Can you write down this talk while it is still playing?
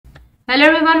Hello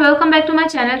everyone, welcome back to my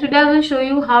channel. Today I will show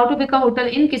you how to book a hotel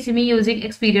in Kissimmee using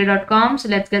Expedia.com. So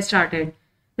let's get started.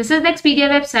 This is the Expedia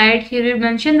website. Here we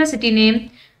mention the city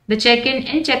name, the check-in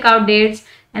and check-out dates,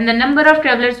 and the number of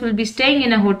travelers will be staying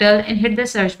in a hotel, and hit the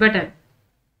search button.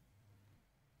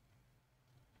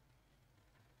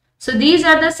 So these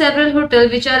are the several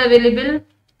hotels which are available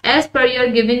as per your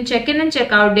given check-in and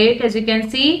check-out date. As you can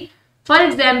see, for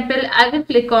example, I will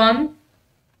click on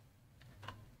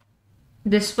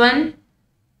this one.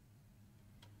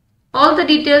 All the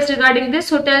details regarding this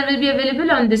hotel will be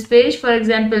available on this page. For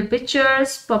example,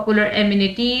 pictures, popular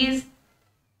amenities,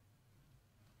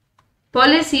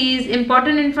 policies,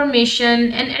 important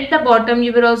information, and at the bottom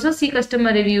you will also see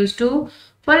customer reviews too.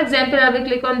 For example, I will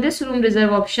click on this room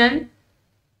reserve option.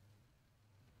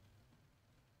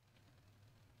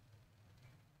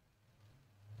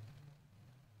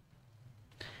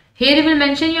 Here you will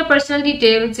mention your personal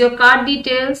details, your card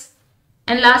details,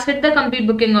 and last hit the complete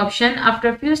booking option. After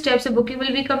a few steps, the booking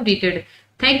will be completed.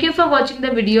 Thank you for watching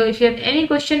the video. If you have any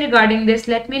question regarding this,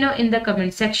 let me know in the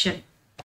comment section.